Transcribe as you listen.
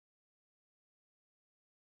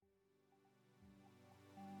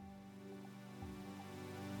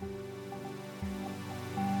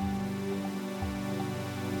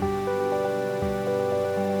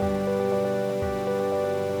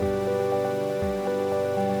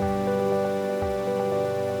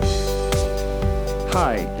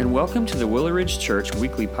Hi, and welcome to the Willow Ridge Church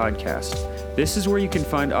Weekly Podcast. This is where you can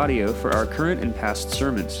find audio for our current and past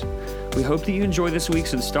sermons. We hope that you enjoy this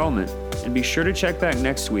week's installment, and be sure to check back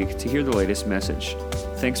next week to hear the latest message.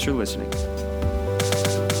 Thanks for listening.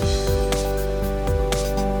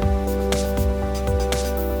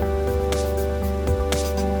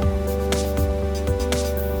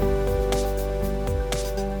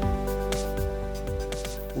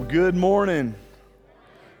 Well, good morning.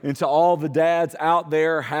 And to all the dads out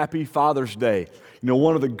there, happy Father's Day. You know,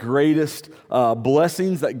 one of the greatest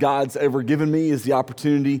blessings that God's ever given me is the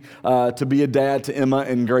opportunity to be a dad to Emma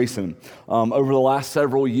and Grayson. Over the last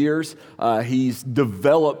several years, he's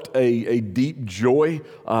developed a deep joy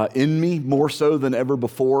in me, more so than ever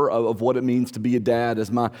before, of what it means to be a dad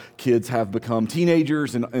as my kids have become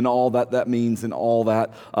teenagers and all that means and all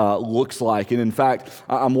that looks like. And in fact,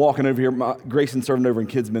 I'm walking over here. Grayson's serving over in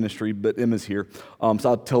kids ministry, but Emma's here. So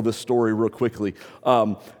I'll tell this story real quickly.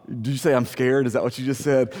 Did you say I'm scared? Is that what you just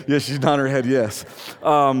said? Yes, she's nodding her head, yes.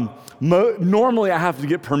 Normally I have to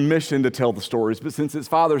get permission to tell the stories, but since it's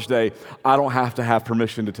Father's Day, I don't have to have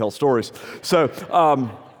permission to tell stories. So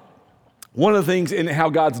one of the things in how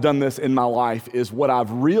God's done this in my life is what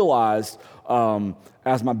I've realized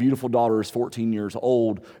as my beautiful daughter is 14 years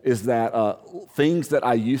old, is that things that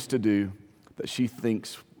I used to do that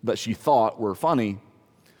she thought were funny,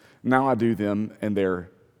 now I do them and they're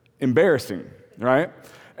embarrassing, right?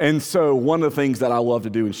 And so one of the things that I love to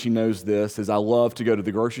do, and she knows this, is I love to go to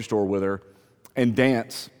the grocery store with her and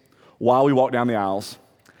dance while we walk down the aisles.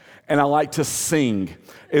 And I like to sing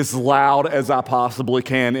as loud as I possibly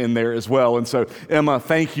can in there as well. And so, Emma,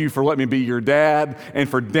 thank you for letting me be your dad and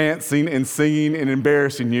for dancing and singing and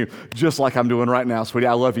embarrassing you, just like I'm doing right now, sweetie.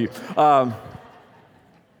 I love you.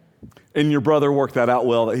 And your brother worked that out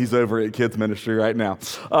well, that he's over at kids ministry right now.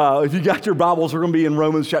 If you got your Bibles, we're going to be in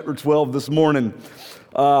Romans chapter 12 this morning.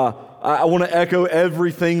 I want to echo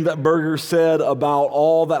everything that Berger said about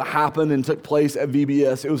all that happened and took place at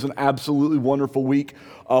VBS. It was an absolutely wonderful week.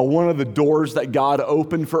 One of the doors that God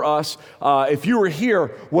opened for us. If you were here,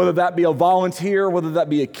 whether that be a volunteer, whether that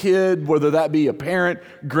be a kid, whether that be a parent,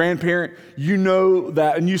 grandparent, you know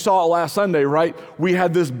that, and you saw it last Sunday, right? We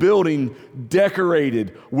had this building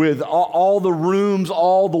decorated with all the rooms,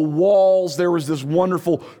 all the walls. There was this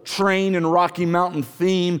wonderful train and Rocky Mountain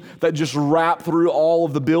theme that just wrapped through all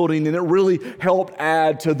of the building, and it really helped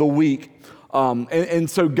add to the week. And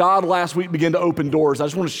so God last week began to open doors. I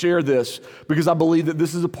just want to share this because I believe that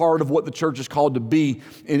this is a part of what the church is called to be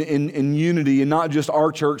in unity, and not just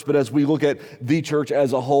our church, but as we look at the church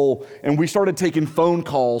as a whole. And we started taking phone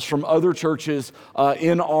calls from other churches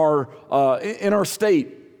in our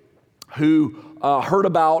state who heard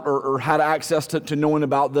about or had access to knowing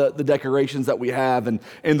about the decorations that we have.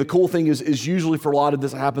 And the cool thing is usually for a lot of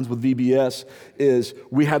this happens with VBS is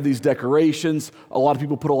we have these decorations. A lot of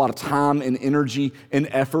people put a lot of time and energy and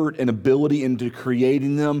effort and ability into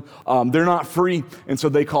creating them. They're not free, and so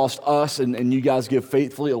they cost us and you guys give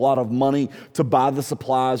faithfully a lot of money to buy the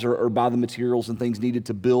supplies or buy the materials and things needed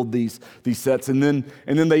to build these sets. And then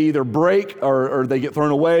they either break or they get thrown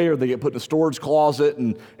away or they get put in a storage closet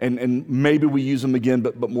and maybe we use them again,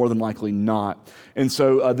 but more than likely not. And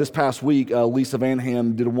so this past week, Lisa Van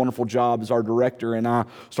Ham did a wonderful job as our director, and I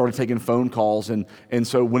started taking phone calls. And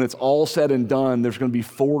so when it's all said and done, there's going to be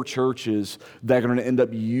 4 churches that are going to end up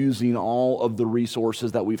using all of the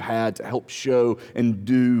resources that we've had to help show and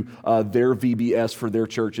do their VBS for their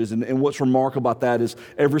churches. And what's remarkable about that is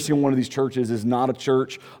every single one of these churches is not a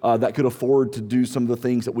church that could afford to do some of the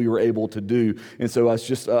things that we were able to do. And so it's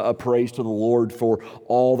just a praise to the Lord for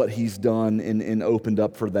all that He's done and opened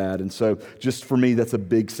up for that. And so just for me, that's a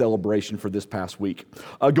big celebration for this past week.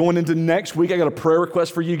 Going into next week, I got a prayer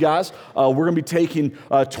request for you guys. We're going to be taking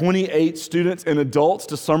 28 students and adults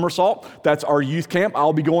to Somersault. That's our youth camp.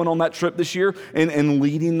 I'll be going on that trip this year and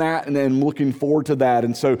leading that and looking forward to that.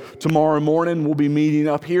 And so tomorrow morning, we'll be meeting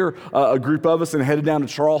up here, a group of us, and headed down to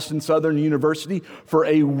Charleston Southern University for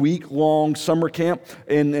a week-long summer camp.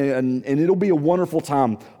 And it'll be a wonderful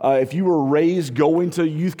time. If you were raised going to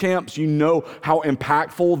youth camps, you know how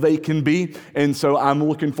impactful they can be. And so I'm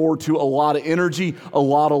looking forward to a lot of energy, a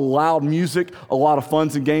lot of loud music, a lot of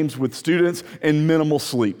funs and games with students, and minimal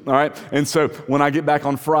sleep, all right? And so when I get back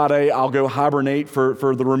on Friday, I'll go hibernate for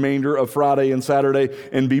the remainder of Friday and Saturday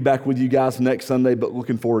and be back with you guys next Sunday, but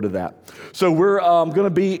looking forward to that. So we're going to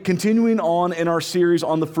be continuing on in our series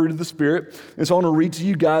on the fruit of the Spirit. And so I want to read to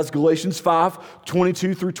you guys Galatians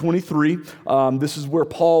 5:22 through 23. This is where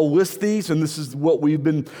Paul lists these, and this is what we've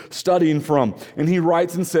been studying from. from. And he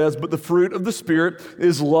writes and says, but the fruit of the Spirit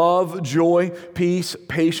is love, joy, peace,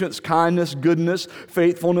 patience, kindness, goodness,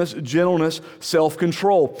 faithfulness, gentleness,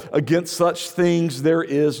 self-control. Against such things there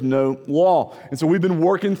is no law. And so we've been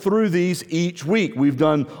working through these each week. We've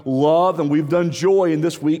done love and we've done joy, and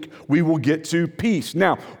this week we will get to peace.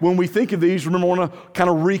 Now, when we think of these, remember, I want to kind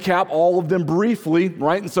of recap all of them briefly,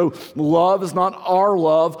 right? And so love is not our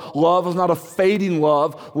love. Love is not a fading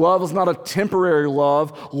love. Love is not a temporary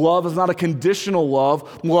love. Love is not a conditional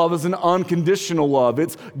love. Love is an unconditional love.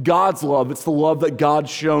 It's God's love. It's the love that God's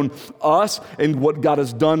shown us and what God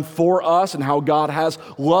has done for us and how God has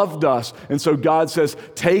loved us. And so God says,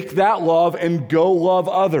 take that love and go love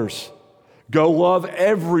others. Go love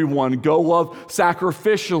everyone. Go love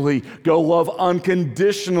sacrificially. Go love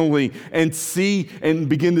unconditionally, and see and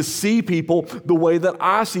begin to see people the way that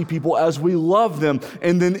I see people as we love them.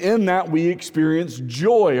 And then in that we experience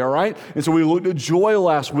joy, all right? And so we looked at joy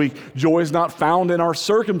last week. Joy is not found in our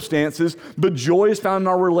circumstances, but joy is found in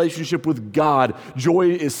our relationship with God. Joy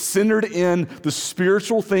is centered in the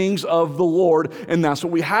spiritual things of the Lord, and that's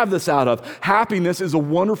what we have this out of. Happiness is a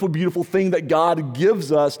wonderful, beautiful thing that God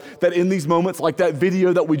gives us, that in these moments, like that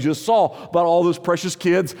video that we just saw about all those precious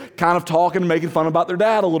kids kind of talking and making fun about their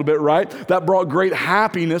dad a little bit, right? That brought great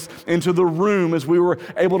happiness into the room as we were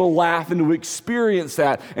able to laugh and to experience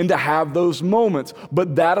that and to have those moments.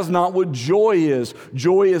 But that is not what joy is.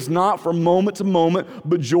 Joy is not from moment to moment,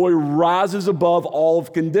 but joy rises above all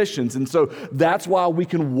of conditions. And so that's why we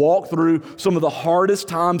can walk through some of the hardest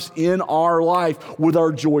times in our life with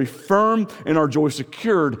our joy firm and our joy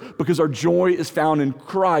secured, because our joy is found in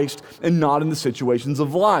Christ and not in the situations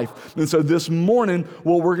of life. And so this morning,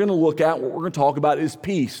 what we're going to look at, what we're going to talk about is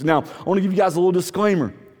peace. Now, I want to give you guys a little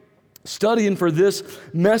disclaimer. Studying for this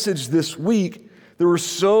message this week, there were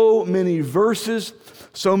so many verses,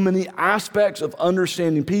 so many aspects of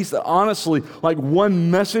understanding peace that honestly, like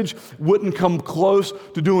one message wouldn't come close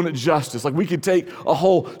to doing it justice. Like we could take a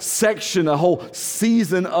whole section, a whole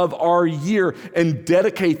season of our year and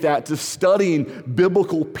dedicate that to studying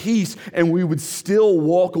biblical peace, and we would still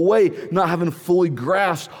walk away not having fully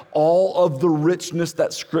grasped all of the richness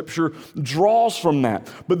that Scripture draws from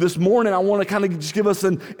that. But this morning, I want to kind of just give us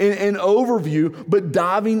an overview, but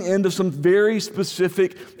diving into some very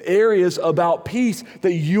specific areas about peace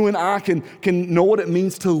that you and I can know what it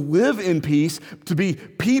means to live in peace, to be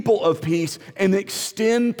people of peace, and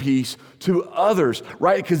extend peace to others,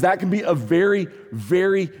 right? Because that can be a very,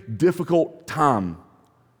 very difficult time.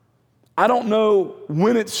 I don't know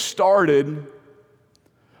when it started,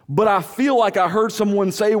 but I feel like I heard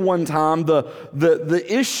someone say one time the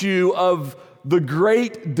issue of the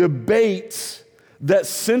great debates that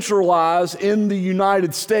centralize in the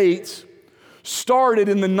United States started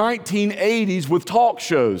in the 1980s with talk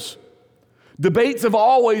shows. Debates have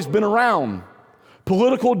always been around.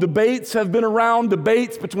 Political debates have been around.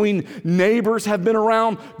 Debates between neighbors have been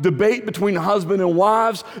around. Debate between husband and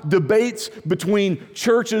wives. Debates between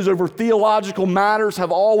churches over theological matters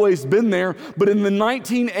have always been there. But in the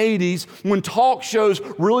 1980s, when talk shows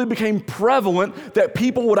really became prevalent, that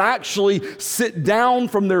people would actually sit down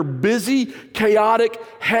from their busy, chaotic,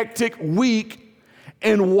 hectic week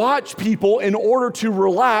and watch people, in order to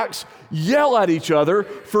relax, yell at each other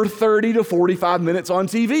for 30 to 45 minutes on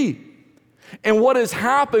TV. And what has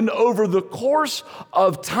happened over the course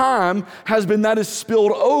of time has been that has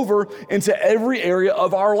spilled over into every area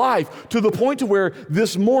of our life, to the point to where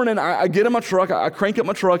this morning I get in my truck, I crank up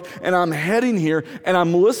my truck, and I'm heading here, and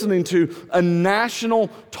I'm listening to a national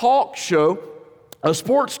talk show, a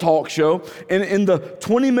sports talk show, and in the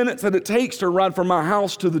 20 minutes that it takes to ride from my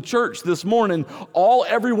house to the church this morning, all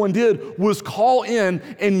everyone did was call in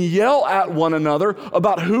and yell at one another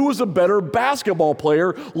about who was a better basketball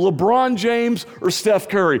player, LeBron James or Steph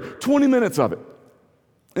Curry. 20 minutes of it.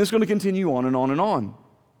 And it's going to continue on and on and on.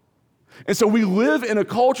 And so we live in a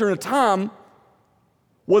culture and a time,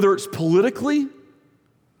 whether it's politically,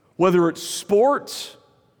 whether it's sports,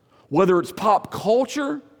 whether it's pop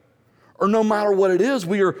culture, or no matter what it is,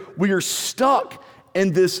 we are stuck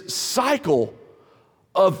in this cycle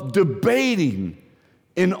of debating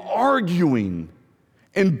and arguing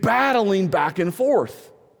and battling back and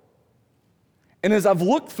forth. And as I've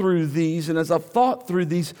looked through these and as I've thought through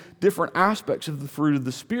these different aspects of the fruit of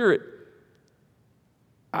the Spirit,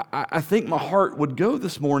 I think my heart would go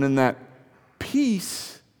this morning that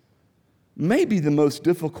peace may be the most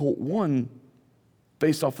difficult one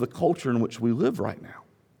based off the culture in which we live right now.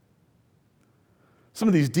 Some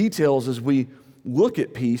of these details as we look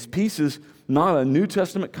at peace. Peace is not a New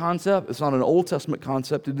Testament concept. It's not an Old Testament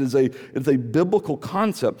concept. It's a biblical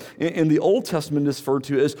concept. In the Old Testament, it's referred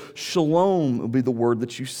to as shalom, will be the word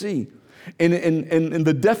that you see. And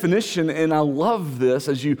the definition, and I love this,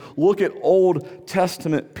 as you look at Old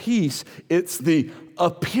Testament peace, it's the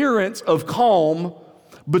appearance of calm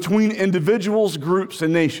between individuals, groups,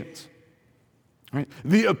 and nations. Right?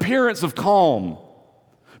 The appearance of calm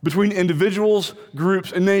between individuals,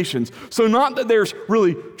 groups, and nations. So not that there's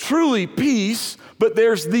really truly peace, but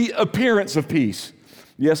there's the appearance of peace.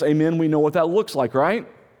 Yes, amen, we know what that looks like, right?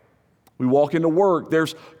 We walk into work,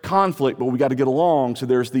 there's conflict, but we got to get along, so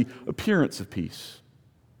there's the appearance of peace.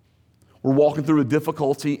 We're walking through a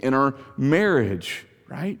difficulty in our marriage,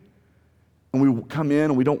 right? And we come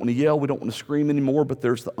in and we don't want to yell, we don't want to scream anymore, but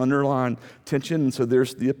there's the underlying tension, and so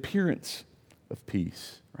there's the appearance of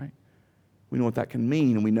peace, right? We know what that can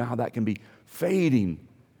mean, and we know how that can be fading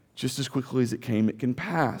just as quickly as it came, it can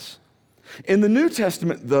pass. In the New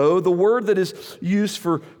Testament, though, the word that is used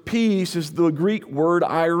for peace is the Greek word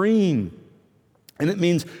irene. And it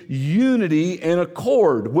means unity and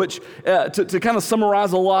accord, which, to kind of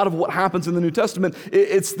summarize a lot of what happens in the New Testament,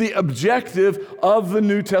 it's the objective of the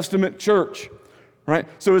New Testament church. Right?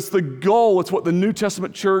 So it's the goal, it's what the New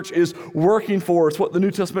Testament church is working for, it's what the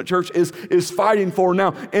New Testament church is fighting for.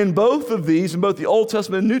 Now, in both of these, in both the Old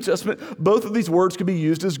Testament and New Testament, both of these words could be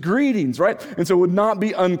used as greetings, right? And so it would not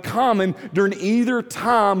be uncommon during either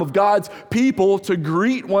time of God's people to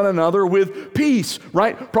greet one another with peace,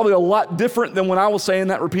 right? Probably a lot different than when I was saying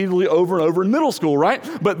that repeatedly over and over in middle school, right?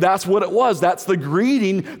 But that's what it was. That's the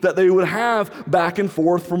greeting that they would have back and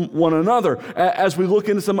forth from one another. As we look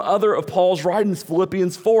into some other of Paul's writings,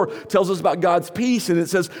 Philippians 4 tells us about God's peace, and it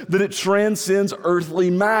says that it transcends earthly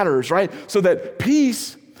matters, right? So that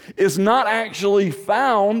peace is not actually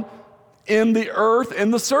found in the earth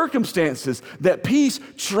and the circumstances, that peace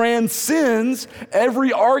transcends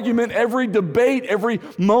every argument, every debate, every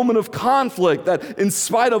moment of conflict, that in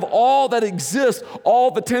spite of all that exists,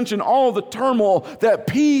 all the tension, all the turmoil, that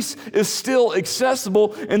peace is still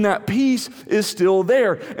accessible and that peace is still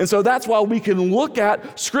there. And so that's why we can look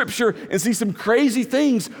at Scripture and see some crazy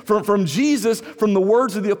things from Jesus, from the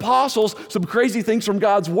words of the apostles, some crazy things from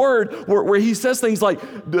God's Word, where he says things like,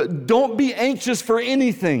 don't be anxious for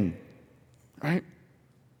anything. Right?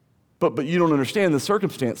 But you don't understand the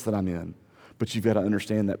circumstance that I'm in. But you've got to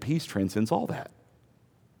understand that peace transcends all that.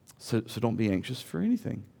 So don't be anxious for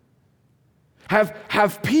anything.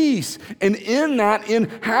 Have peace. And in that,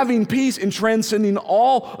 in having peace, in transcending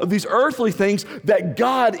all of these earthly things, that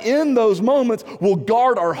God in those moments will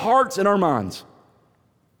guard our hearts and our minds.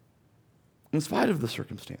 In spite of the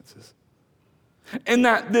circumstances. And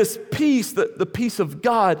that this peace, the peace of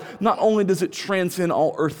God, not only does it transcend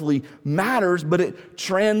all earthly matters, but it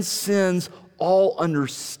transcends all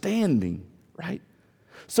understanding, right?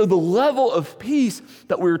 So the level of peace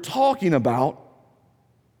that we're talking about,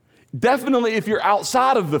 definitely if you're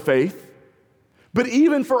outside of the faith, but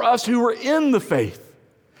even for us who are in the faith,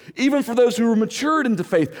 even for those who are matured into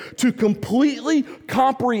faith, to completely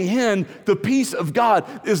comprehend the peace of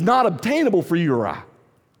God is not obtainable for you or I.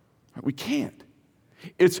 We can't.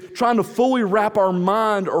 It's trying to fully wrap our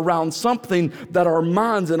mind around something that our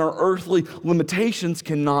minds and our earthly limitations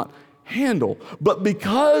cannot handle. But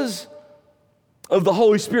because of the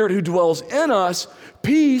Holy Spirit who dwells in us,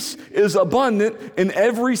 peace is abundant in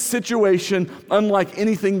every situation, unlike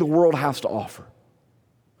anything the world has to offer.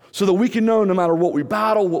 So that we can know no matter what we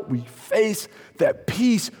battle, what we face, that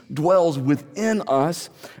peace dwells within us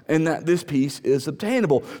and that this peace is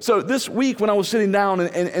obtainable. So this week when I was sitting down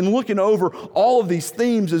and looking over all of these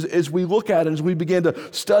themes as we look at it, as we begin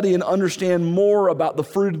to study and understand more about the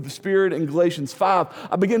fruit of the Spirit in Galatians 5,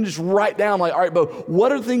 I began to just write down like, all right, Bo,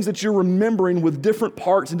 what are the things that you're remembering with different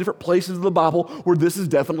parts and different places of the Bible where this is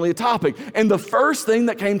definitely a topic? And the first thing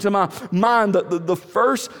that came to my mind, the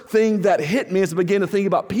first thing that hit me as I began to think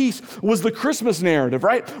about peace was the Christmas narrative,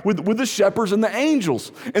 right? With the shepherds and the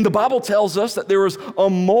angels. And the Bible tells us that there was a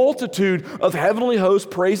multitude of heavenly hosts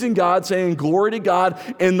praising God, saying, glory to God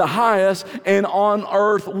in the highest, and on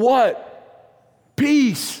earth, what?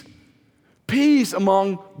 Peace. Peace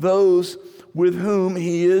among those with whom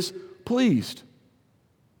he is pleased.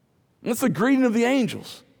 And that's the greeting of the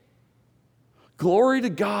angels. Glory to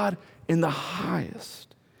God in the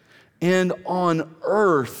highest, and on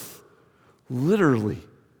earth, literally,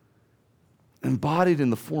 embodied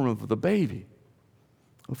in the form of the baby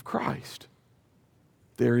of Christ,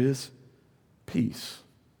 there is peace.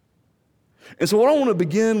 And so what I want to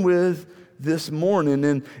begin with this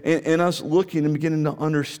morning and us looking and beginning to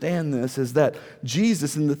understand this is that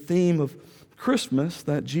Jesus, in the theme of Christmas,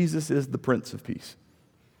 that Jesus is the Prince of Peace.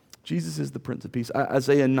 Jesus is the Prince of Peace.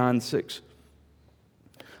 Isaiah 9:6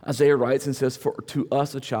 Isaiah writes and says, "For to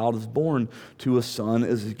us a child is born, to a son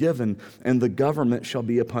is given, and the government shall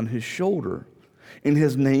be upon his shoulder. And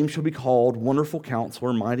his name shall be called Wonderful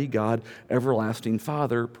Counselor, Mighty God, Everlasting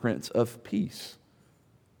Father, Prince of Peace."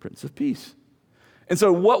 Prince of Peace. And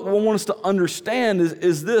so what we want us to understand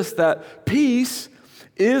is this, that peace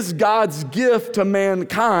is God's gift to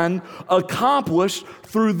mankind accomplished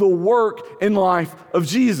through the work and life of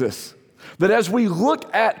Jesus. That as we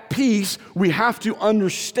look at peace, we have to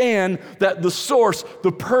understand that the source,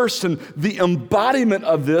 the person, the embodiment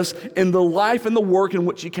of this in the life and the work in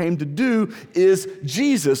which he came to do is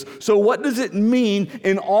Jesus. So what does it mean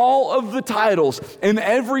in all of the titles and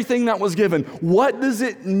everything that was given? What does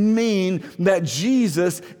it mean that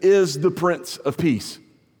Jesus is the Prince of Peace?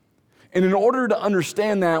 And in order to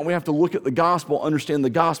understand that, we have to look at the gospel, understand the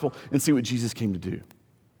gospel, and see what Jesus came to do,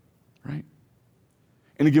 right?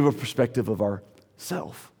 And to give a perspective of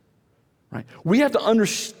ourself, right? We have to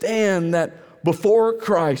understand that before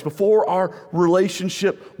Christ, before our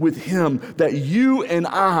relationship with him, that you and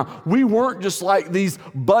I, we weren't just like these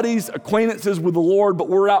buddies, acquaintances with the Lord, but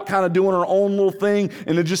we're out kind of doing our own little thing,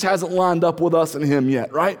 and it just hasn't lined up with us and him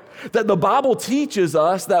yet, right? That the Bible teaches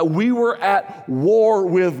us that we were at war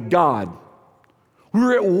with God. We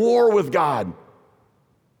were at war with God.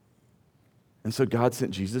 And so God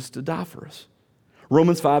sent Jesus to die for us.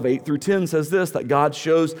 Romans 5:8-10 says this, that God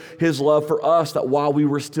shows his love for us, that while we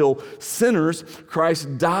were still sinners,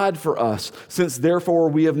 Christ died for us. Since therefore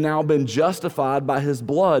we have now been justified by his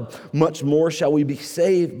blood, much more shall we be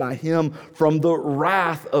saved by him from the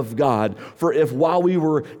wrath of God. For if while we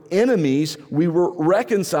were enemies, we were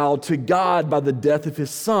reconciled to God by the death of his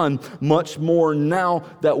Son, much more now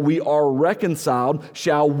that we are reconciled,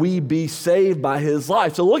 shall we be saved by his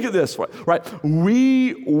life. So look at this, right?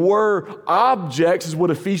 We were objects, is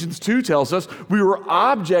what Ephesians 2 tells us. We were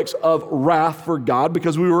objects of wrath for God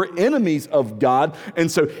because we were enemies of God.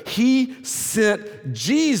 And so he sent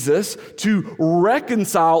Jesus to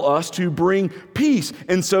reconcile us, to bring peace.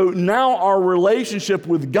 And so now our relationship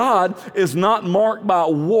with God is not marked by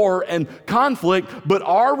war and conflict, but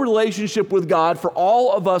our relationship with God, for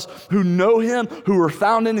all of us who know him, who are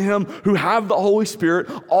found in him, who have the Holy Spirit,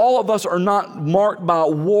 all of us are not marked by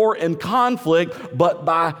war and conflict, but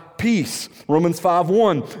by peace. Romans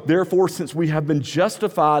 5:1, therefore, since we have been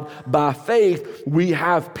justified by faith, we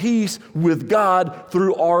have peace with God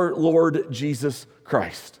through our Lord Jesus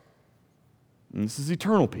Christ. And this is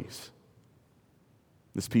eternal peace.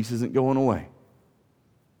 This peace isn't going away.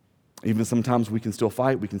 Even sometimes we can still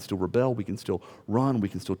fight, we can still rebel, we can still run, we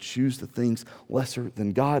can still choose the things lesser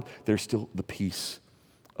than God. There's still the peace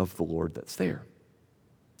of the Lord that's there.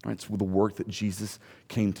 Right? It's the work that Jesus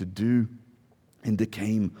came to do and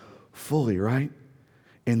became fully, right?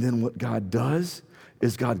 And then what God does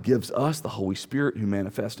is God gives us the Holy Spirit who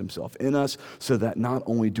manifests himself in us so that not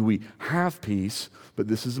only do we have peace, but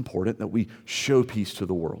this is important, that we show peace to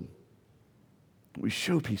the world. We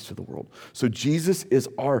show peace to the world. So Jesus is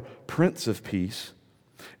our Prince of Peace,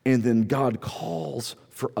 and then God calls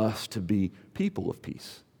for us to be people of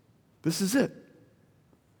peace. This is it.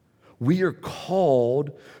 We are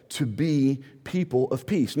called to be people of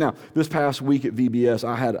peace. Now, this past week at VBS,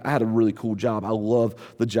 I had a really cool job. I love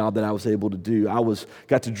the job that I was able to do.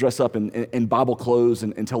 Got to dress up in Bible clothes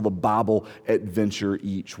and tell the Bible adventure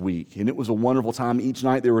each week. And it was a wonderful time. Each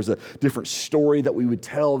night there was a different story that we would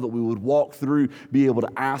tell, that we would walk through, be able to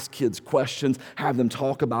ask kids questions, have them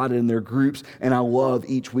talk about it in their groups. And I love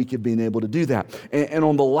each week of being able to do that. And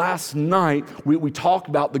on the last night, we talked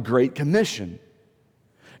about the Great Commission.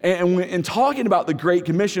 And in talking about the Great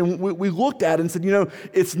Commission, we looked at it and said,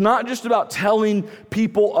 it's not just about telling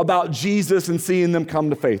people about Jesus and seeing them come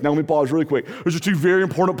to faith. Now, let me pause really quick. Those are two very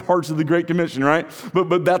important parts of the Great Commission, right?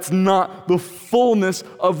 But that's not the fullness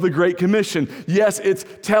of the Great Commission. Yes, it's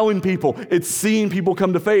telling people, it's seeing people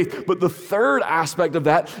come to faith. But the third aspect of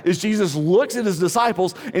that is Jesus looks at his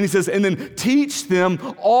disciples and he says, and then teach them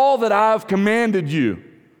all that I've commanded you.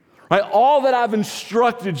 Right? All that I've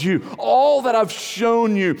instructed you, all that I've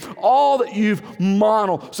shown you, all that you've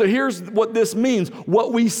modeled. So here's what this means.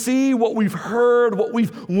 What we see, what we've heard, what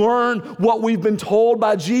we've learned, what we've been told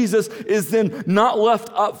by Jesus is then not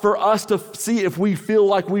left up for us to see if we feel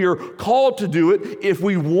like we are called to do it, if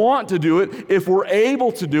we want to do it, if we're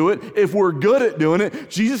able to do it, if we're good at doing it.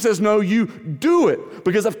 Jesus says, no, you do it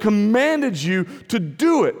because I've commanded you to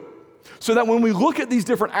do it. So that when we look at these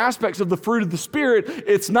different aspects of the fruit of the Spirit,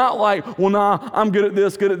 it's not like, well, nah, I'm good at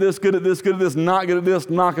this, good at this, good at this, good at this, not good at this,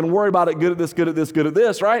 not going to worry about it, good at this, good at this, good at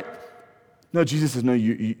this, right? No, Jesus says, no,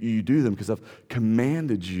 you do them because I've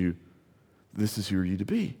commanded you. This is who you to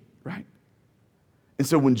be, right? And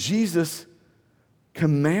so when Jesus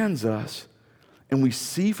commands us, and we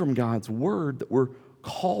see from God's word that we're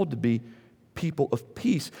called to be people of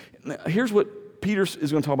peace. Now, here's what Peter is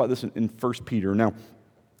going to talk about this in 1 Peter. Now,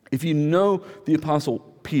 if you know the Apostle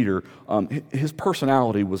Peter, his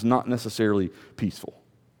personality was not necessarily peaceful,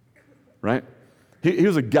 right? He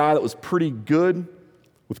was a guy that was pretty good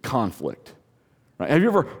with conflict. Right? Have you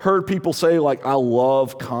ever heard people say, like, I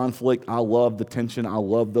love conflict, I love the tension, I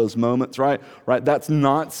love those moments, right? That's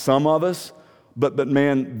not some of us, but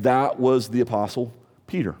man, that was the Apostle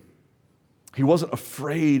Peter. He wasn't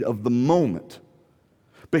afraid of the moment.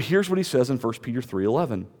 But here's what he says in 1 Peter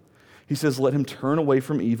 3:11. He says, let him turn away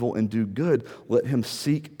from evil and do good. Let him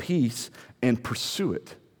seek peace and pursue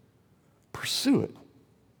it. Pursue it,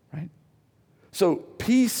 right? So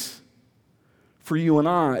peace for you and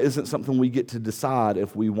I isn't something we get to decide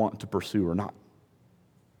if we want to pursue or not.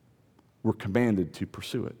 We're commanded to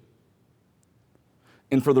pursue it.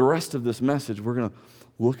 And for the rest of this message, we're going to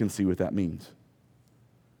look and see what that means.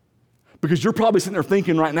 Because you're probably sitting there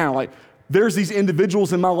thinking right now, like, there's these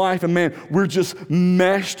individuals in my life, and man, we're just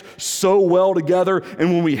meshed so well together. And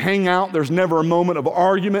when we hang out, there's never a moment of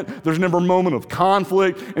argument. There's never a moment of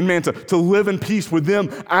conflict. And man, to live in peace with them,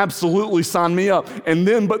 absolutely sign me up.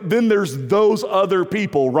 But then there's those other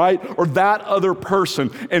people, right? Or that other person.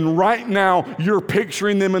 And right now, you're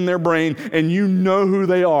picturing them in their brain, and you know who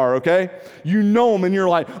they are, okay? You know them, and you're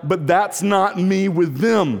like, but that's not me with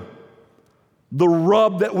them. The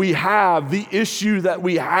rub that we have, the issue that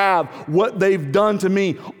we have, what they've done to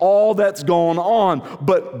me, all that's gone on.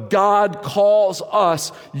 But God calls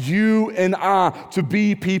us, you and I, to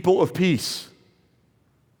be people of peace.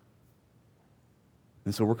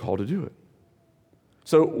 And so we're called to do it.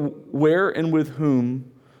 So where and with whom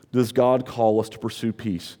does God call us to pursue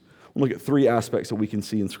peace? We'll look at three aspects that we can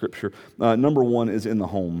see in Scripture. Number one is in the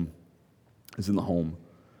home.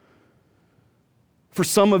 For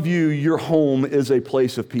some of you, your home is a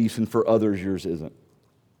place of peace, and for others, yours isn't.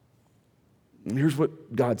 And here's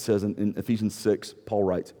what God says in Ephesians 6, Paul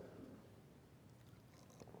writes.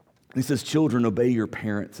 He says, children, obey your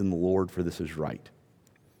parents in the Lord, for this is right.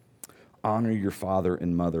 Honor your father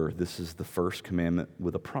and mother. This is the first commandment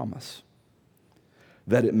with a promise,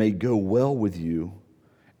 that it may go well with you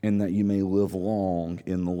and that you may live long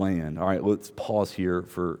in the land. All right, let's pause here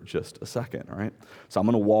for just a second, all right? So I'm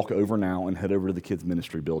going to walk over now and head over to the kids'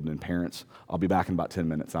 ministry building, and parents, I'll be back in about 10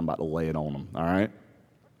 minutes. I'm about to lay it on them, all right?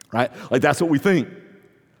 Right? Like, that's what we think.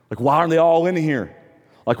 Like, why aren't they all in here?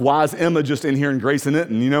 Like, why is Emma just in here and Grace and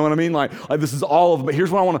Nitten? You know what I mean? Like this is all of them. But here's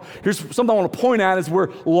something I want to point out is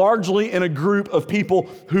we're largely in a group of people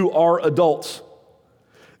who are adults.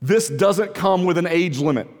 This doesn't come with an age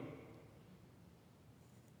limit.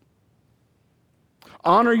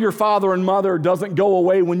 Honor your father and mother doesn't go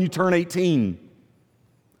away when you turn 18.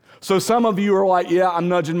 So some of you are like, yeah, I'm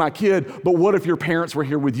nudging my kid, but what if your parents were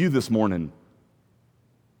here with you this morning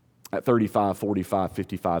at 35, 45,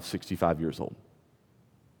 55, 65 years old?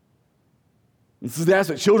 This is the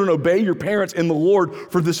aspect. Children, obey your parents in the Lord,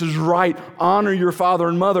 for this is right. Honor your father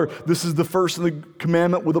and mother. This is the first of the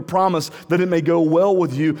commandment with a promise, that it may go well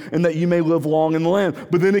with you and that you may live long in the land.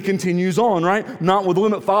 But then it continues on, right? Not with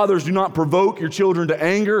limit. Fathers, do not provoke your children to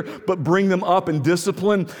anger, but bring them up in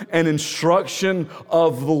discipline and instruction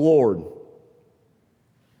of the Lord.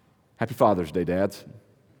 Happy Father's Day, dads.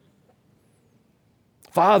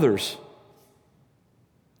 Fathers,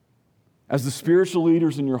 as the spiritual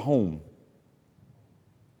leaders in your home,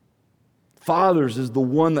 fathers is the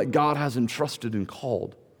one that God has entrusted and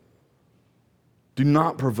called. Do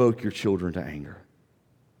not provoke your children to anger,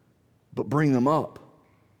 but bring them up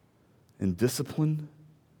in discipline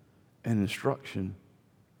and instruction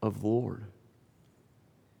of the Lord.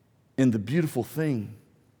 And the beautiful thing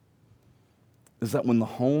is that when the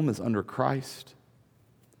home is under Christ,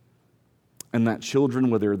 and that children,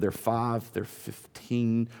 whether they're 5, they're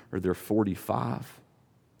 15, or they're 45,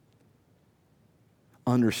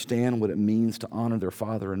 understand what it means to honor their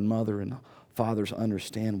father and mother, and fathers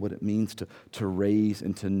understand what it means to raise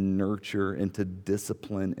and to nurture and to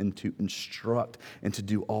discipline and to instruct and to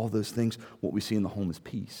do all those things. What we see in the home is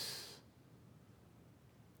peace.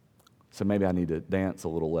 So maybe I need to dance a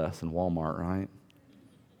little less in Walmart, right?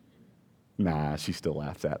 Nah, she still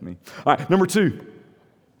laughs at me. All right, number 2.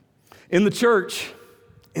 In the church,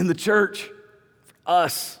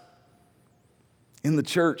 us, in the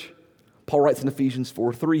church, Paul writes in Ephesians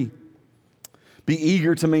 4:3, be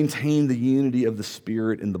eager to maintain the unity of the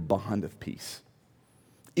Spirit in the bond of peace.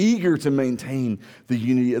 Eager to maintain the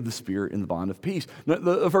unity of the Spirit in the bond of peace.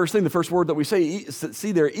 The first word that we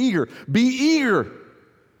see there, eager. Be eager.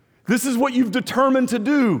 This is what you've determined to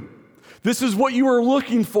do. This is what you are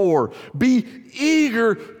looking for. Be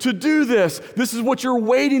eager to do this. This is what you're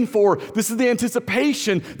waiting for. This is the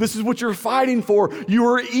anticipation. This is what you're fighting for. You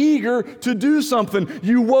are eager to do something.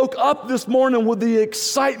 You woke up this morning with the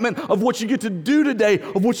excitement of what you get to do today,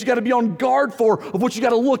 of what you got to be on guard for, of what you got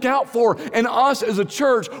to look out for. And us as a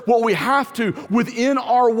church, what we have to within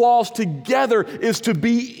our walls together is to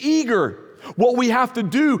be eager. What we have to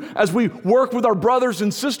do as we work with our brothers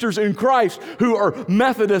and sisters in Christ who are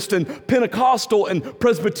Methodist and Pentecostal and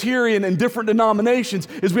Presbyterian and different denominations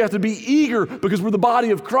is we have to be eager because we're the body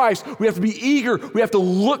of Christ. We have to be eager. We have to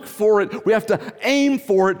look for it. We have to aim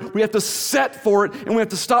for it. We have to set for it. And we have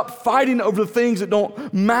to stop fighting over the things that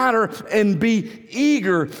don't matter and be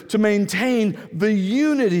eager to maintain the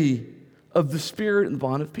unity of the Spirit and the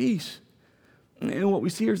bond of peace. And what we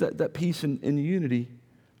see here is that peace and unity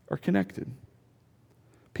are connected.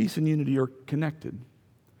 Peace and unity are connected.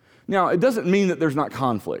 Now, it doesn't mean that there's not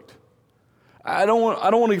conflict. I don't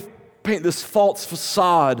want to paint this false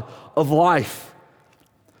facade of life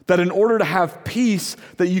that in order to have peace,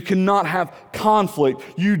 that you cannot have conflict.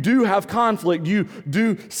 You do have conflict. You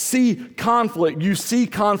do see conflict. You see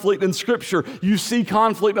conflict in Scripture. You see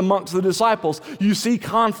conflict amongst the disciples. You see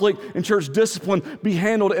conflict in church discipline be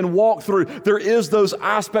handled and walked through. There is those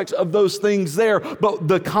aspects of those things there, but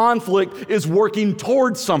the conflict is working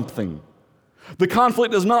towards something. The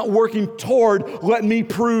conflict is not working toward, let me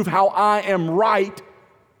prove how I am right.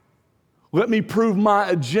 Let me prove my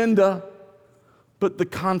agenda. But the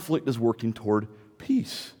conflict is working toward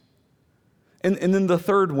peace. And then the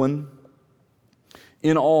third one,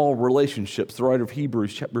 in all relationships, the writer of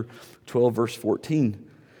Hebrews chapter 12, verse 14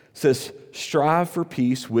 says, strive for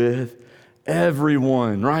peace with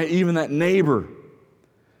everyone, right? Even that neighbor,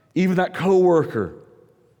 even that coworker,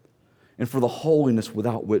 and for the holiness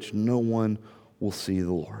without which no one will see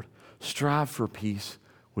the Lord. Strive for peace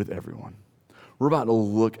with everyone. We're about to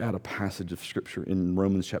look at a passage of Scripture in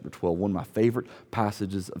Romans chapter 12, one of my favorite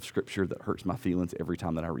passages of Scripture that hurts my feelings every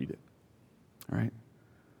time that I read it. All right?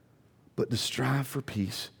 But to strive for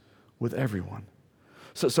peace with everyone.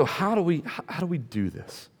 So how do we do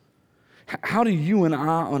this? How do you and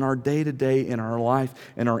I on our day-to-day in our life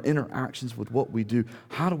and our interactions with what we do,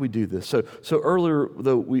 how do we do this? So earlier,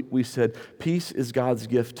 though, we said peace is God's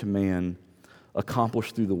gift to man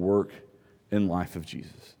accomplished through the work and life of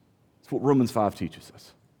Jesus. That's what Romans 5 teaches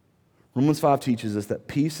us. Romans 5 teaches us that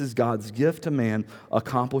peace is God's gift to man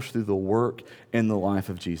accomplished through the work and the life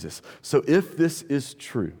of Jesus. So if this is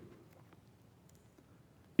true,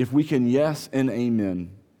 if we can yes and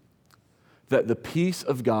amen, that the peace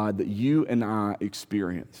of God that you and I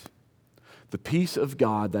experience, the peace of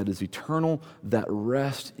God that is eternal, that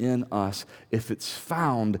rests in us, if it's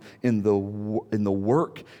found in the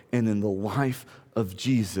work and in the life of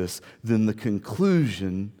Jesus, then the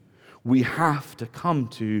conclusion we have to come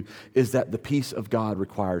to is that the peace of God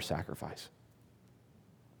requires sacrifice.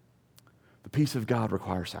 The peace of God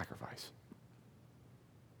requires sacrifice.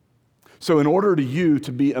 So in order to you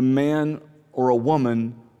to be a man or a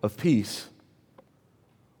woman of peace,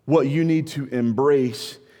 what you need to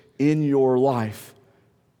embrace in your life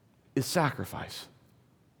is sacrifice.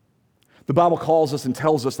 The Bible calls us and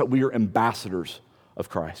tells us that we are ambassadors of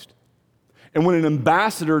Christ. And when an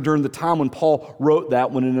ambassador, during the time when Paul wrote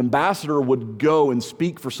that, when an ambassador would go and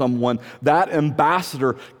speak for someone, that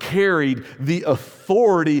ambassador carried the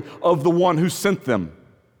authority of the one who sent them.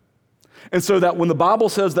 And so that when the Bible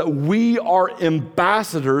says that we are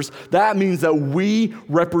ambassadors, that means that we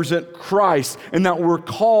represent Christ and that we're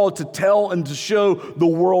called to tell and to show the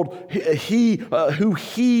world who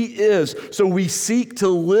He is. So we seek to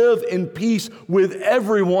live in peace with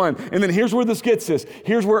everyone. And then here's where this gets us.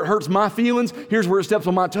 Here's where it hurts my feelings. Here's where it steps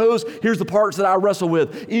on my toes. Here's the parts that I wrestle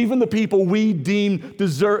with. Even the people we deem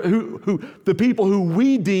deserve, the people who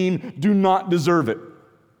we deem do not deserve it.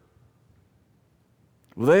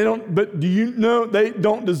 Well, they don't, but do you know they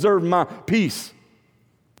don't deserve my peace?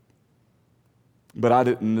 But I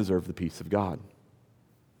didn't deserve the peace of God.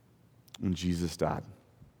 And Jesus died.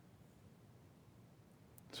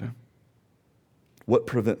 So, what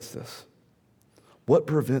prevents this? What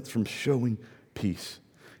prevents from showing peace?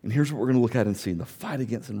 And here's what we're going to look at and see. The fight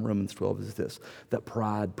against in Romans 12 is this, that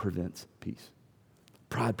pride prevents peace.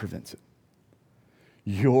 Pride prevents it.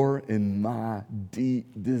 Your and my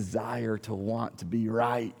deep desire to want to be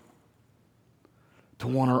right, to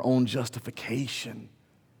want our own justification,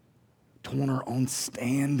 to want our own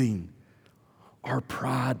standing. Our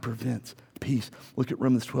pride prevents peace. Look at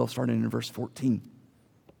Romans 12, starting in verse 14.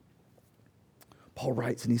 Paul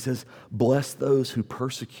writes and he says, bless those who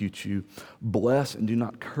persecute you. Bless and do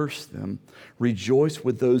not curse them. Rejoice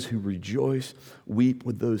with those who rejoice. weep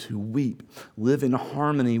with those who weep. Live in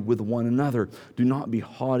harmony with one another. Do not be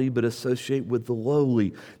haughty, but associate with the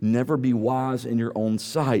lowly. Never be wise in your own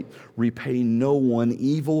sight. Repay no one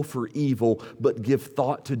evil for evil, but give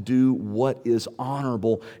thought to do what is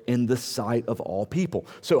honorable in the sight of all people.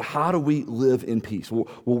 So how do we live in peace? Well,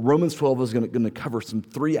 Romans 12 is going to cover some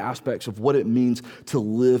three aspects of what it means to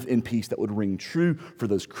live in peace that would ring true for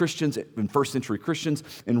those Christians and first century Christians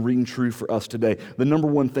and ring true for us today. The number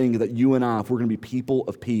one thing that you and I, if we're going to be people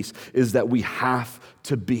of peace, is that we have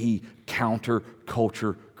to be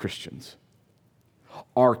counterculture Christians.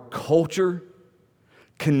 Our culture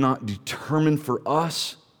cannot determine for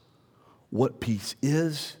us what peace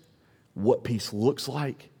is, what peace looks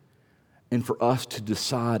like, and for us to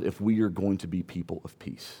decide if we are going to be people of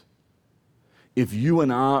peace. If you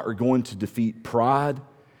and I are going to defeat pride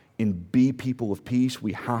and be people of peace,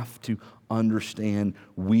 we have to understand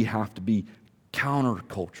we have to be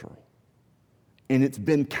countercultural. And it's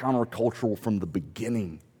been countercultural from the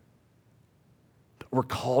beginning. That we're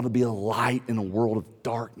called to be a light in a world of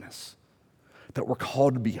darkness. That we're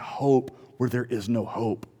called to be hope where there is no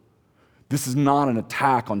hope. This is not an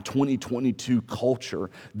attack on 2022 culture.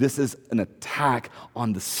 This is an attack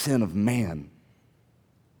on the sin of man,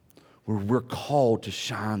 where we're called to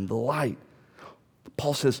shine the light.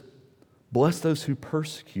 Paul says, bless those who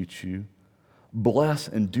persecute you. Bless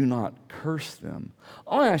and do not curse them.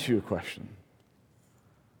 I want to ask you a question.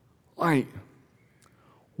 Like,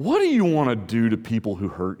 what do you want to do to people who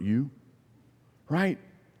hurt you? Right?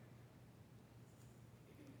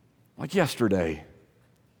 Like yesterday,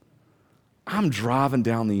 I'm driving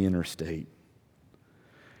down the interstate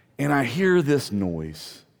and I hear this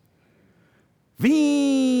noise.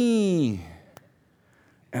 Vee!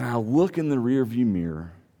 And I look in the rearview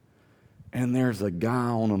mirror and there's a guy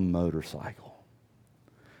on a motorcycle.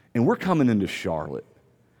 And we're coming into Charlotte.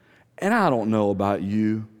 And I don't know about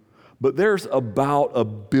you, but there's about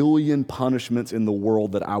 1 billion punishments in the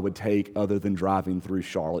world that I would take other than driving through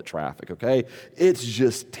Charlotte traffic, okay? It's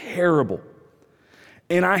just terrible.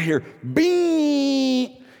 And I hear,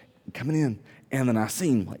 beep, coming in. And then I see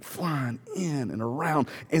him like flying in and around.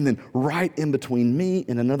 And then right in between me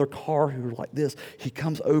and another car who are like this, he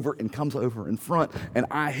comes over in front. And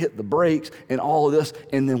I hit the brakes and all of this.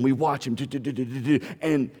 And then we watch him.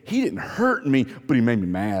 And he didn't hurt me, but he made me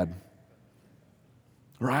mad.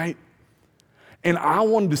 Right? And I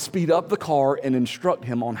wanted to speed up the car and instruct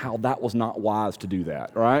him on how that was not wise to do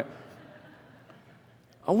that. Right?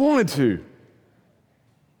 I wanted to.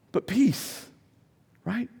 But peace.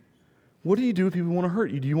 Right? What do you do if people want to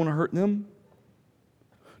hurt you? Do you want to hurt them?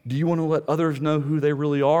 Do you want to let others know who they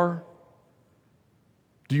really are?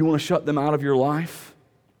 Do you want to shut them out of your life?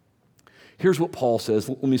 Here's what Paul says.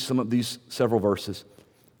 Let me sum up these several verses.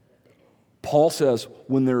 Paul says,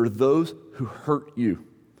 when there are those who hurt you,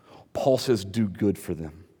 Paul says, do good for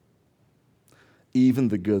them, even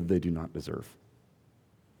the good they do not deserve.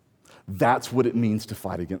 That's what it means to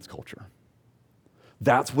fight against culture.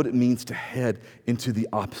 That's what it means to head into the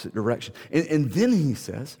opposite direction. And then he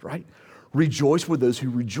says, right, rejoice with those who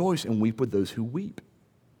rejoice and weep with those who weep.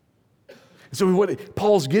 So what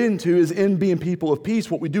Paul's getting to is in being people of peace,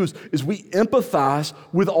 what we do is we empathize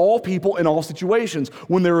with all people in all situations.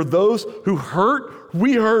 When there are those who hurt,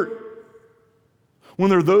 we hurt. When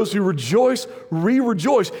there are those who rejoice, we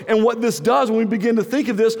rejoice. And what this does, when we begin to think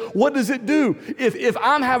of this, what does it do? If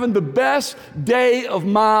I'm having the best day of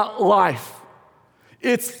my life,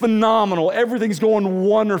 it's phenomenal. Everything's going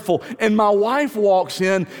wonderful. And my wife walks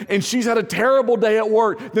in and she's had a terrible day at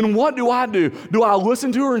work. Then what do? Do I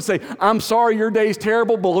listen to her and say, I'm sorry your day's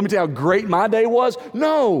terrible, but let me tell you how great my day was?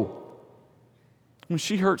 No. When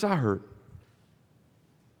she hurts, I hurt.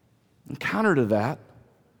 And counter to that,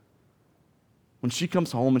 when she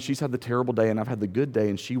comes home and she's had the terrible day and I've had the good day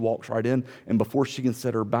and she walks right in and before she can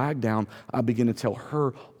set her bag down, I begin to tell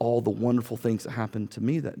her all the wonderful things that happened to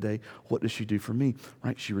me that day. What does she do for me?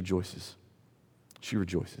 Right? She rejoices. She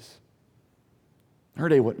rejoices. Her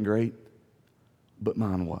day wasn't great, but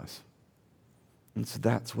mine was. And so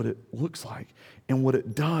that's what it looks like. And what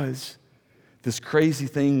it does, this crazy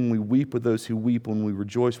thing, when we weep with those who weep, when we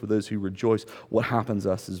rejoice with those who rejoice, what happens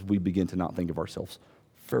to us is we begin to not think of ourselves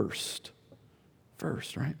first,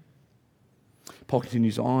 right? Paul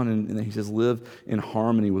continues on and he says, live in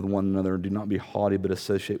harmony with one another. Do not be haughty, but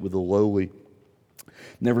associate with the lowly.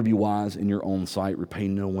 Never be wise in your own sight. Repay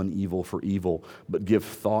no one evil for evil, but give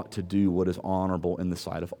thought to do what is honorable in the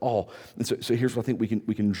sight of all. And so here's what I think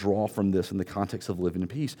we can draw from this in the context of living in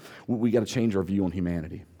peace. We got to change our view on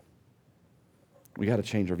humanity. We got to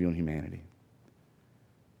change our view on humanity.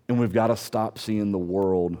 And we've got to stop seeing the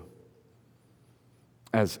world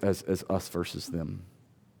as us versus them.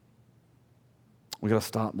 We got to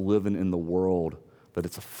stop living in the world that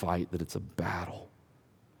it's a fight, that it's a battle.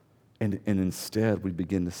 And instead, we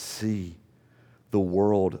begin to see the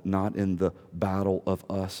world not in the battle of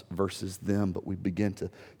us versus them, but we begin to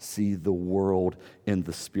see the world in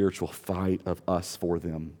the spiritual fight of us for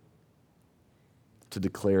them, to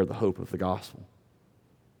declare the hope of the gospel,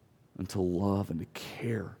 and to love and to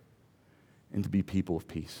care, and to be people of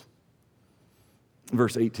peace.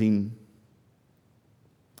 Verse 18,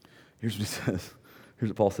 here's what he says. Here's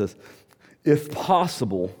what Paul says. If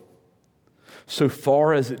possible, so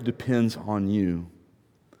far as it depends on you,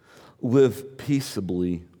 live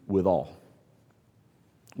peaceably with all.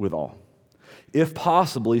 With all. If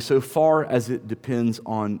possibly, so far as it depends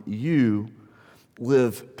on you,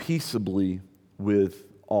 live peaceably with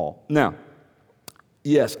all. Now,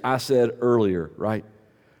 yes, I said earlier, right?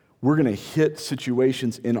 We're going to hit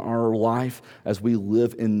situations in our life as we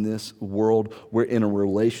live in this world. We're in a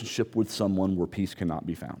relationship with someone where peace cannot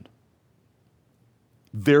be found.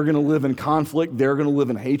 They're going to live in conflict. They're going to live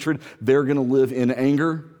in hatred. They're going to live in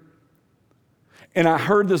anger. And I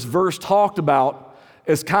heard this verse talked about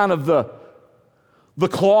as kind of the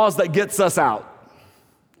clause that gets us out.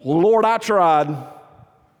 Lord, I tried.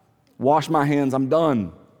 Wash my hands. I'm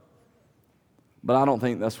done. But I don't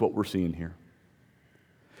think that's what we're seeing here.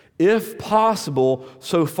 If possible,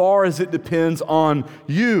 so far as it depends on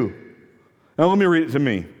you. Now let me read it to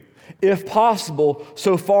me. If possible,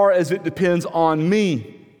 so far as it depends on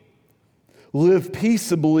me, live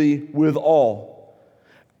peaceably with all.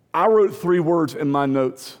 I wrote 3 words in my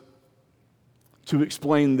notes to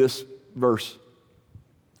explain this verse.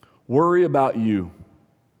 Worry about you.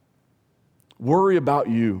 Worry about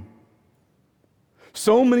you.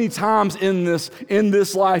 So many times in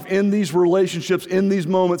this life, in these relationships, in these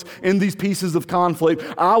moments, in these pieces of conflict,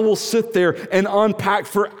 I will sit there and unpack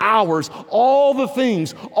for hours all the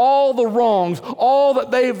things, all the wrongs, all that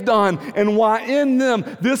they've done, and why in them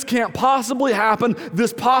this can't possibly happen,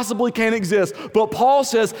 this possibly can't exist. But Paul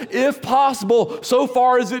says, if possible, so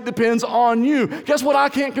far as it depends on you. Guess what I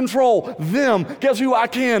can't control? Them. Guess who I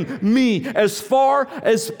can? Me. As far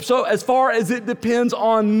as it depends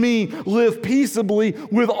on me, live peaceably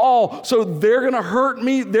with all. So they're going to hurt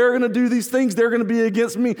me, they're going to do these things, they're going to be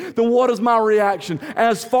against me. Then what is my reaction?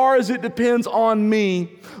 As far as it depends on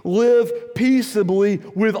me, live peaceably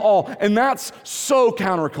with all. And that's so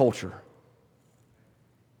counterculture.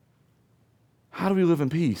 How do we live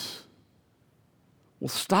in peace? Well,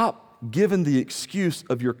 stop giving the excuse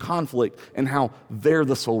of your conflict and how they're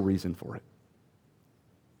the sole reason for it.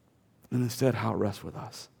 And instead, how it rests with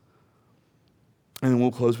us. And then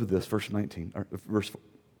we'll close with this, verse 19.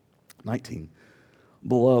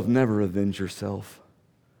 Beloved, never avenge yourself,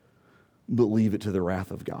 but leave it to the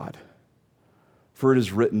wrath of God. For it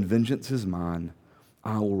is written, vengeance is mine,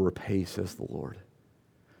 I will repay, says the Lord.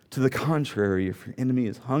 To the contrary, if your enemy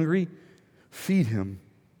is hungry, feed him.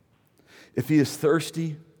 If he is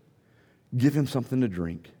thirsty, give him something to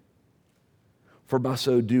drink. For by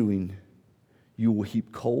so doing, you will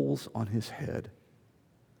heap coals on his head.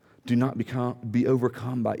 Do not be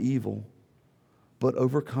overcome by evil, but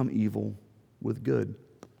overcome evil with good.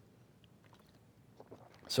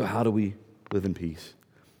 So how do we live in peace?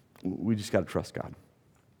 We just got to trust God.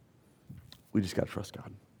 We just got to trust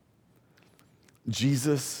God.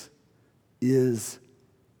 Jesus is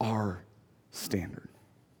our standard.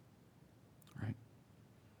 Right?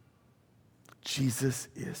 Jesus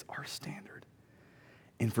is our standard.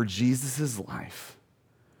 And for Jesus' life,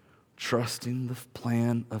 trusting the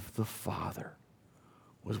plan of the Father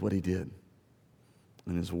was what he did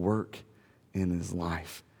in his work, in his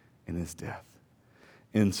life, in his death.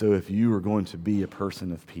 And so if you are going to be a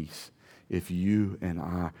person of peace, if you and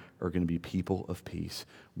I are going to be people of peace,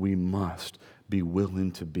 we must be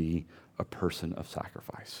willing to be a person of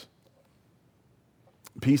sacrifice.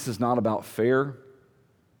 Peace is not about fair,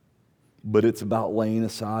 but it's about laying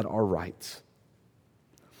aside our rights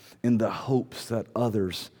in the hopes that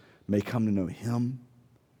others may come to know him.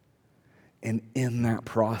 And in that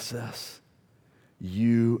process,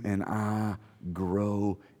 you and I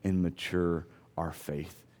grow and mature our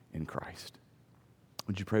faith in Christ.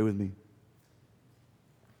 Would you pray with me?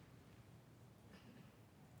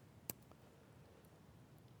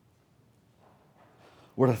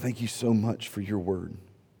 Lord, I thank you so much for your word.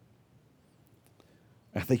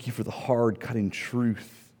 I thank you for the hard, cutting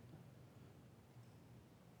truth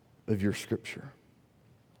of your scripture.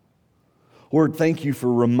 Lord, thank you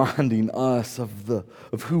for reminding us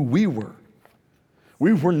of who we were.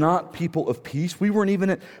 We were not people of peace. We weren't even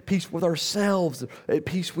at peace with ourselves, at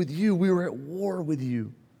peace with you. We were at war with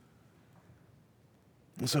you.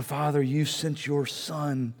 And so, Father, you sent your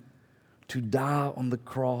Son to die on the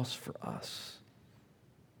cross for us.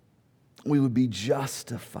 We would be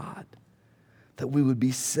justified, that we would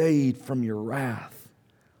be saved from your wrath,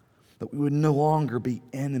 that we would no longer be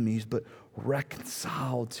enemies, but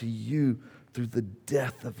reconciled to you through the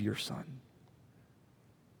death of your Son.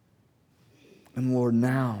 And Lord,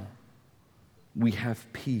 now we have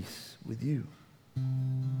peace with you.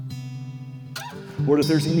 Lord, if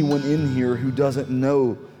there's anyone in here who doesn't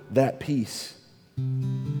know that peace,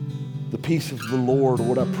 the peace of the Lord,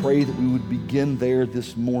 Lord, I pray that we would begin there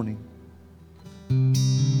this morning.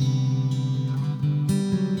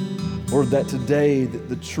 Lord, that today, that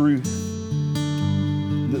the truth,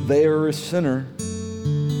 that they are a sinner,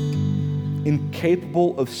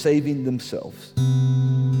 incapable of saving themselves.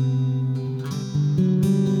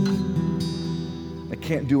 They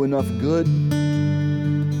can't do enough good.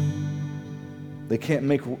 They can't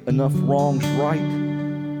make enough wrongs right.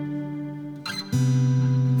 In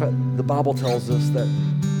fact, the Bible tells us that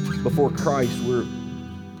before Christ, we're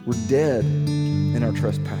dead in our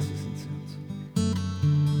trespasses and sins.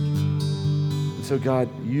 And so, God,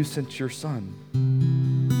 you sent your Son.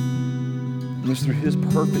 And it's through his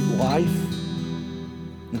perfect life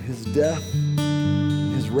and his death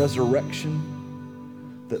and his resurrection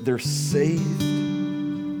that they're saved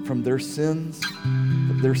from their sins,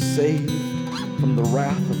 that they're saved from the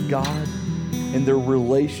wrath of God, and their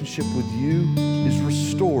relationship with you is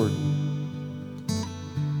restored.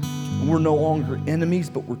 And we're no longer enemies,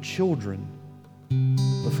 but we're children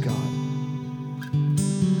of God.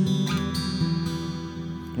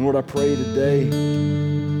 And Lord, I pray today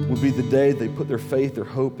would be the day they put their faith, their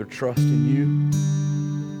hope, their trust in you.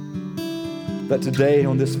 That today,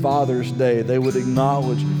 on this Father's Day, they would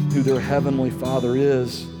acknowledge who their Heavenly Father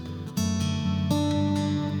is.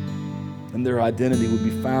 And their identity would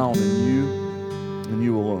be found in you and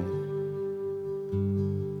you alone.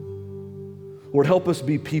 Lord, help us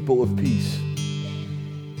be people of peace.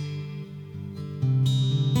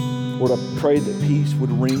 Lord, I pray that peace would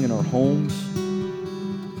ring in our homes,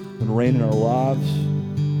 would reign in our lives,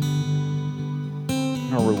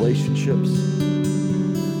 in our relationships.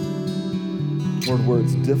 Lord, where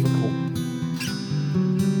it's difficult,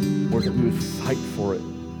 Lord, that we would fight for it.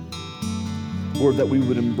 Lord, that we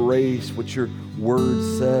would embrace what your word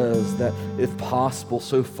says, that if possible,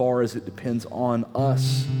 so far as it depends on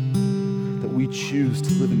us, that we choose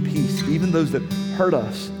to live in peace. Even those that hurt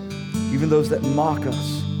us, even those that mock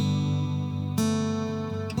us,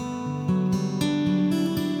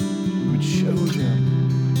 we would show them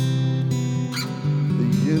the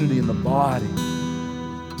unity in the body,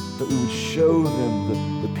 that we would show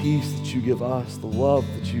them the peace that you give us, the love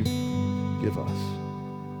that you give us.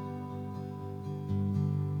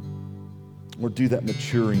 Lord, do that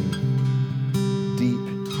maturing deep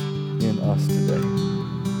in us today.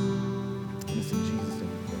 And it's in Jesus'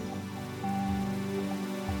 name we pray.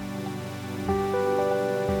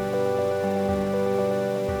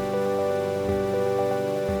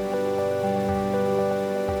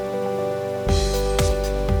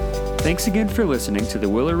 Thanks again for listening to the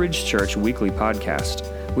Willow Ridge Church Weekly Podcast.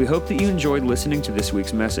 We hope that you enjoyed listening to this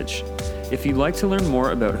week's message. If you'd like to learn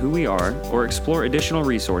more about who we are or explore additional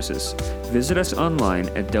resources, visit us online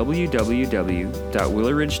at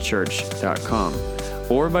www.willowridgechurch.com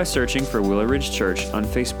or by searching for Willow Ridge Church on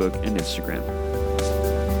Facebook and Instagram.